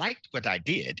I liked what I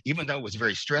did, even though it was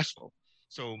very stressful.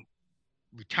 So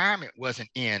retirement wasn't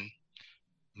in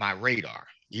my radar,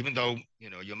 even though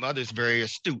your mother's very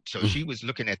astute, so she was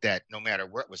looking at that no matter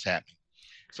what was happening.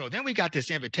 So then we got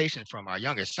this invitation from our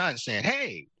youngest son saying,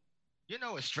 hey,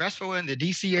 it's stressful in the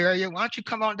DC area, why don't you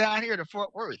come on down here to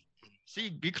Fort Worth,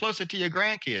 be closer to your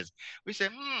grandkids? We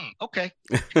said, okay.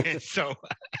 And so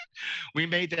we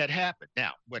made that happen.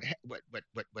 Now what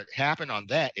happened on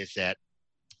that is that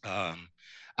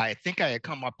I think I had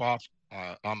come up off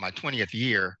on my 20th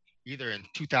year, either in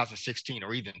 2016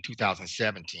 or even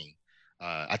 2017.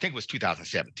 I think it was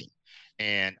 2017.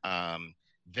 And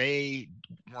they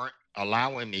weren't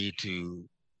allowing me to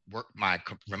work my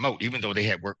remote, even though they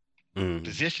had work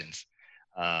positions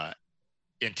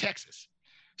in Texas.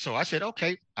 So I said,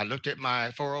 okay. I looked at my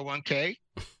 401k.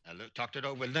 Talked it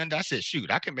over with Linda. I said,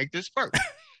 shoot, I can make this work.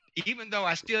 Even though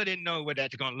I still didn't know what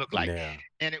that's going to look like. Yeah.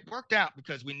 And it worked out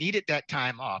because we needed that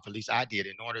time off. At least I did,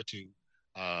 in order to,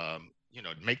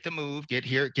 make the move, get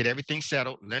here, get everything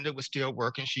settled. Linda was still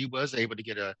working. She was able to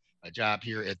get a job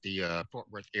here at the Fort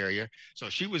Worth area. So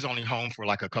she was only home for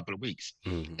like a couple of weeks,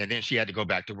 Mm-hmm. and then she had to go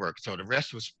back to work. So the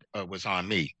rest was on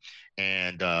me,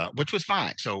 and which was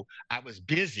fine. So I was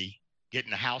busy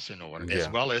getting the house in order, as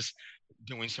well as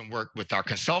doing some work with our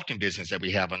consulting business that we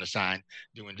have on the side,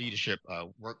 doing leadership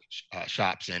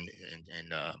workshops and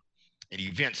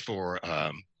events for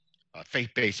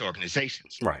faith-based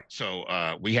organizations. Right. So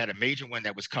we had a major one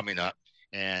that was coming up,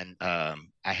 and I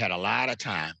had a lot of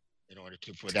time in order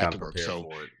for that to work. So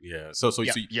for it. Yeah. So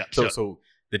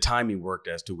the timing worked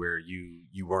as to where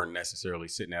you weren't necessarily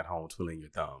sitting at home twiddling your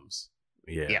thumbs.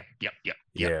 Yeah.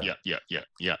 Yeah.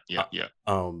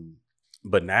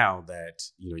 But now that,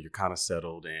 you're kind of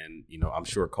settled, and, I'm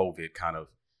sure COVID kind of,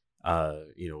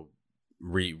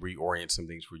 reorient some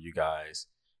things for you guys.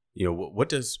 What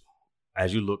does,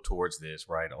 as you look towards this,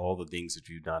 right, all the things that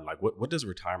you've done, like what does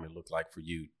retirement look like for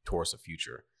you towards the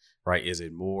future, right? Is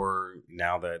it more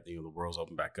now that, the world's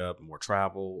opened back up, more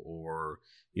travel, or,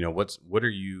 what are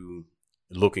you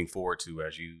looking forward to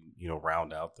as you,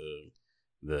 round out the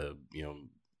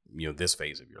this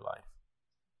phase of your life?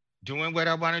 Doing what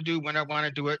I want to do, when I want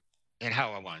to do it, and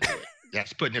how I want to do it.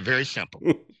 That's putting it very simple,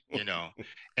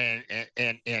 and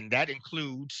that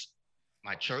includes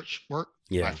my church work,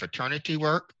 my fraternity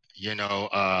work.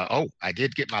 I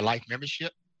did get my life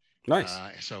membership. Nice.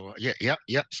 So yeah.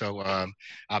 So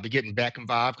I'll be getting back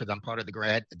involved because I'm part of the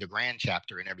grand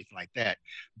chapter and everything like that.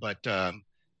 But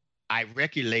I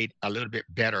regulate a little bit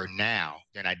better now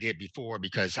than I did before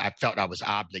because I felt I was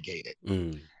obligated.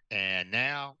 And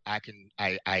now I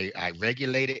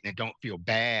regulate it and don't feel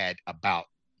bad about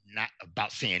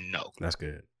saying no. That's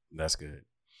good.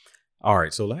 All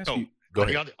right. So go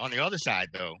ahead. On the other side,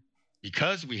 though,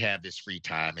 because we have this free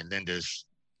time, and Linda's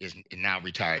is now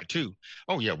retired too.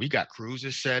 Oh yeah, we got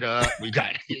cruises set up.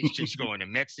 She's going to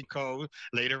Mexico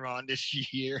later on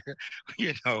this year.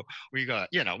 We got,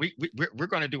 we're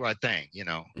going to do our thing.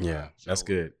 Yeah, that's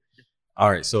good. All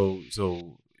right. So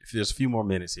if there's a few more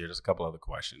minutes here, there's a couple other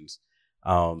questions.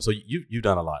 So you've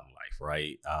done a lot in life,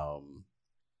 right?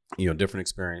 Different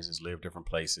experiences, lived different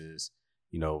places,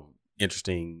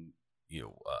 interesting,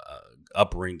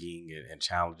 upbringing and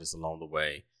challenges along the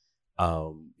way.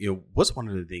 What's one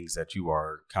of the things that you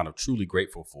are kind of truly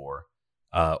grateful for,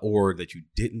 or that you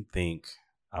didn't think,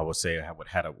 I would say, would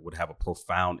have a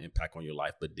profound impact on your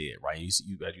life, but did, right?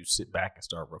 You as you sit back and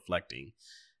start reflecting,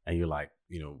 and you're like,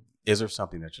 is there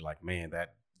something that you're like, man,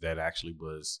 that actually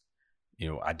was,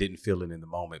 I didn't feel it in the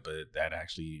moment, but that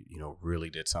actually, really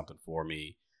did something for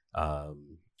me,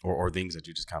 or things that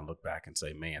you just kind of look back and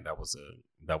say, man, that was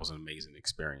an amazing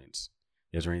experience.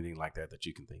 Is there anything like that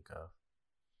you can think of?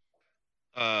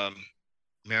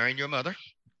 Marrying your mother.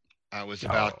 I was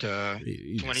about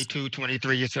 22,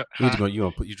 23 years old.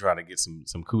 You trying to get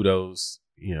some kudos,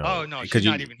 Oh no, she's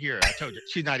not even here. I told you,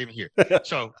 she's not even here.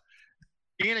 So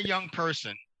being a young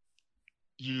person,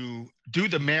 you do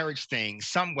the marriage thing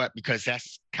somewhat because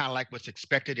that's kind of like what's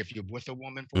expected if you're with a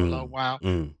woman for a little while.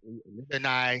 Linda and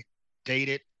I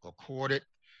dated or courted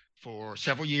for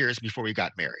several years before we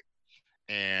got married.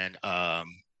 And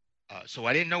so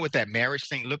I didn't know what that marriage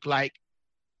thing looked like.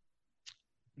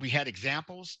 We had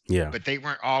examples, but they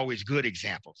weren't always good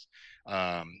examples.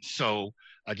 So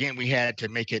again, we had to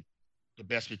make it the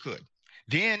best we could.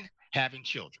 Then having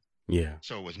children. Yeah.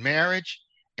 So it was marriage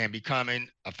and becoming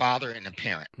a father and a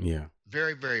parent. Yeah.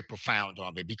 Very, very profound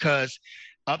on me because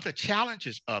of the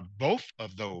challenges of both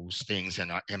of those things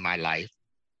in my life.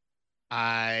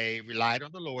 I relied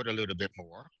on the Lord a little bit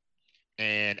more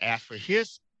and asked for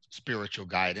his spiritual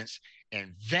guidance.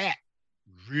 And that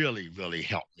really, really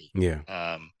helped me.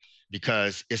 Yeah.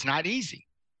 Because it's not easy,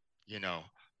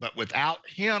 but without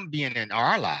him being in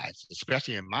our lives,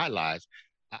 especially in my lives,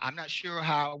 I'm not sure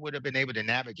how I would have been able to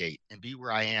navigate and be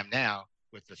where I am now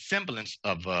with the semblance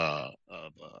of a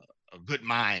good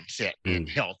mindset and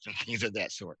health and things of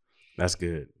that sort. That's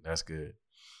good.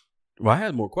 Well, I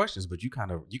had more questions, but you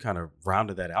kind of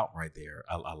rounded that out right there.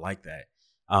 I like that.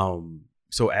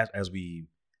 So I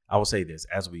will say this,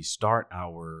 as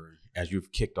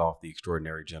you've kicked off the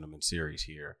Extraordinary Gentleman series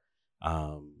here,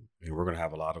 and we're going to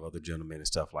have a lot of other gentlemen and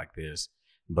stuff like this,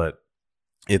 but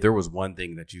if there was one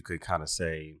thing that you could kind of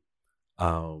say,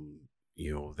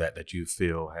 that you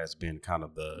feel has been kind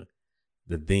of the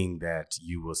thing that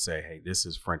you will say, hey, this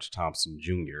is French Thompson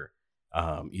Jr.,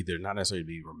 either not necessarily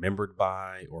be remembered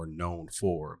by or known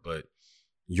for, but,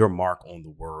 your mark on the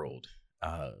world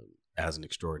as an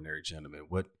extraordinary gentleman,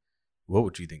 what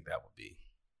would you think that would be?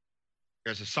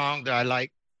 There's a song that I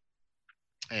like,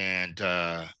 and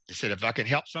it said, if I can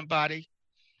help somebody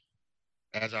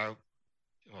as I,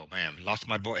 oh man, lost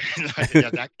my voice.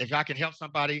 If I can help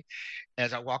somebody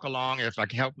as I walk along, if I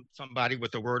can help somebody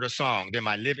with a word or song, then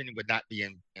my living would not be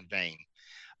in vain.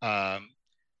 Um,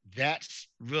 that's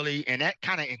really, and that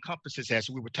kind of encompasses, as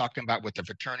we were talking about with the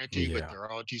fraternity, with the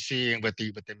ROTC, and with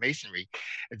the Masonry,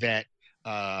 that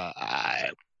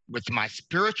with my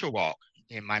spiritual walk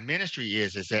in my ministry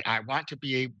is that I want to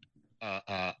be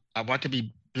I want to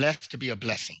be blessed to be a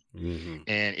blessing.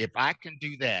 And if I can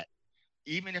do that,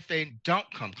 even if they don't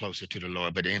come closer to the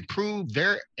Lord, but improve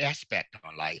their aspect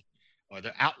on life or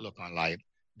their outlook on life,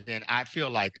 then I feel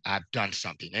like I've done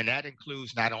something. And that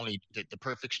includes not only the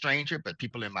perfect stranger, but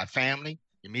people in my family,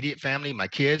 immediate family, my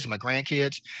kids, my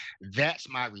grandkids. That's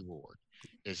my reward,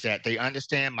 is that they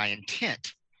understand my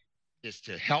intent is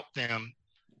to help them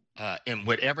in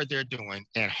whatever they're doing,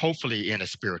 and hopefully in a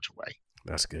spiritual way.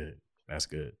 That's good. That's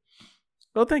good.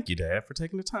 Well, thank you, Dad, for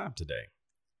taking the time today.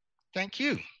 Thank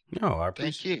you. No, I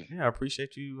appreciate. I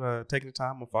appreciate you taking the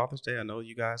time on Father's Day. I know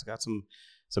you guys got some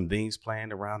things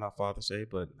planned around our Father's Day,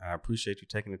 but I appreciate you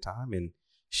taking the time and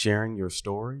sharing your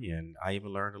story. And I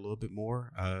even learned a little bit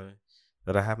more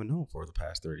that I haven't known for the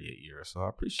past 38 years. So I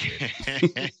appreciate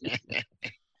it.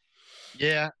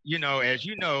 Yeah, as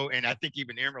you know, and I think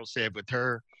even Emerald said with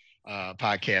her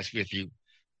podcast with you,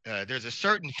 there's a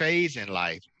certain phase in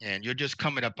life, and you're just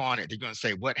coming up on it. They're going to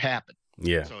say, "What happened?"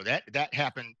 Yeah. So that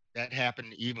happened. That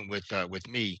happened even with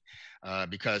me,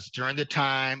 because during the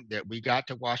time that we got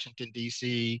to Washington,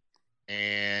 D.C.,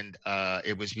 and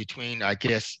it was between, I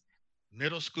guess,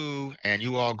 middle school and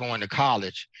you all going to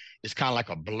college, it's kind of like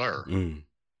a blur.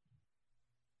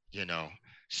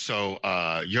 So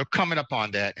you're coming up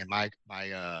on that, and I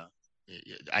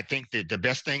think that the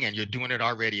best thing, and you're doing it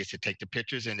already, is to take the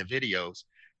pictures and the videos,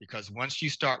 because once you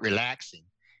start relaxing,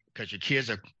 because your kids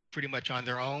are pretty much on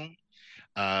their own,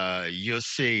 you'll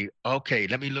see, okay,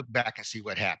 let me look back and see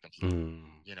what happened.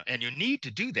 And you need to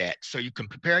do that so you can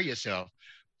prepare yourself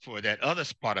for that other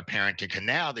part of parenting, because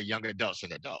now they're young adults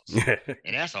and adults.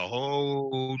 And that's a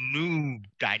whole new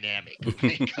dynamic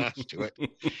when it comes to it.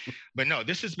 But no,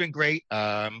 this has been great.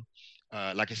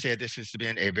 Like I said, this has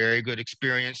been a very good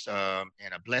experience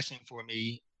and a blessing for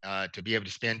me to be able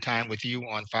to spend time with you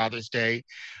on Father's Day.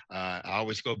 I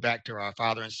always go back to our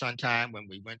father and son time when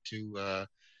we went to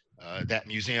that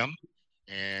museum.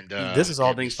 And this is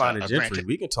all things fine and gentry.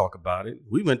 We can talk about it.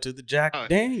 We went to the Jack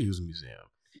Daniels Museum.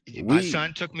 My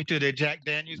son took me to the Jack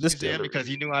Daniels Museum because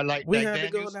he knew I liked Jack Daniels. We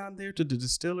had to go down there to the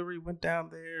distillery, went down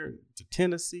there to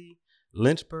Tennessee,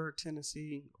 Lynchburg,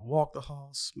 Tennessee, walked the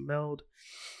halls, smelled.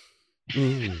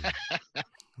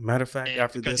 Matter of fact,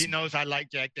 after this, because he knows I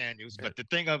like Jack Daniels. But the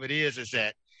thing of it is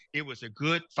that it was a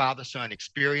good father-son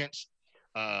experience.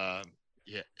 And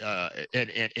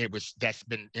that's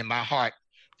been in my heart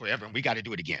forever, and we got to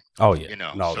do it again. Oh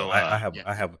yeah,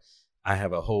 I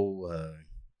have a whole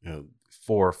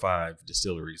 4 or 5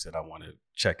 distilleries that I want to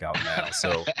check out now.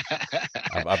 So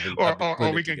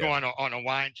or we can go on a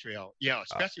wine trail. Yeah,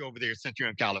 especially over there since you're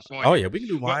in California. Oh yeah, we can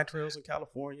do wine trails in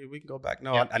California. We can go back.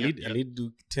 No, I need to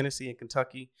do Tennessee and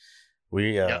Kentucky.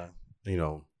 We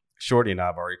Shorty and I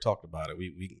have already talked about it.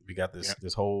 We got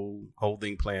this whole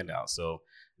thing planned out. So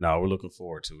now we're looking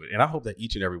forward to it. And I hope that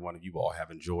each and every one of you all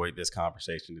have enjoyed this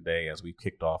conversation today as we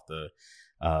kicked off the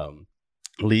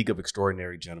League of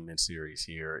Extraordinary Gentlemen series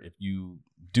here. If you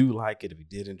do like it, if you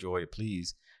did enjoy it,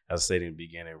 please, as I said in the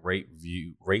beginning, rate,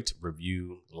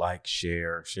 review, like,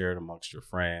 share it amongst your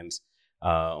friends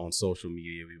on social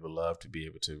media. We would love to be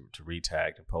able to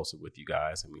retag and post it with you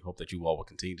guys. And we hope that you all will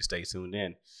continue to stay tuned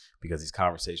in, because these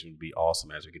conversations will be awesome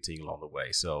as we continue along the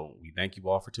way. So we thank you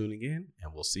all for tuning in,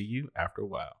 and we'll see you after a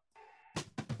while.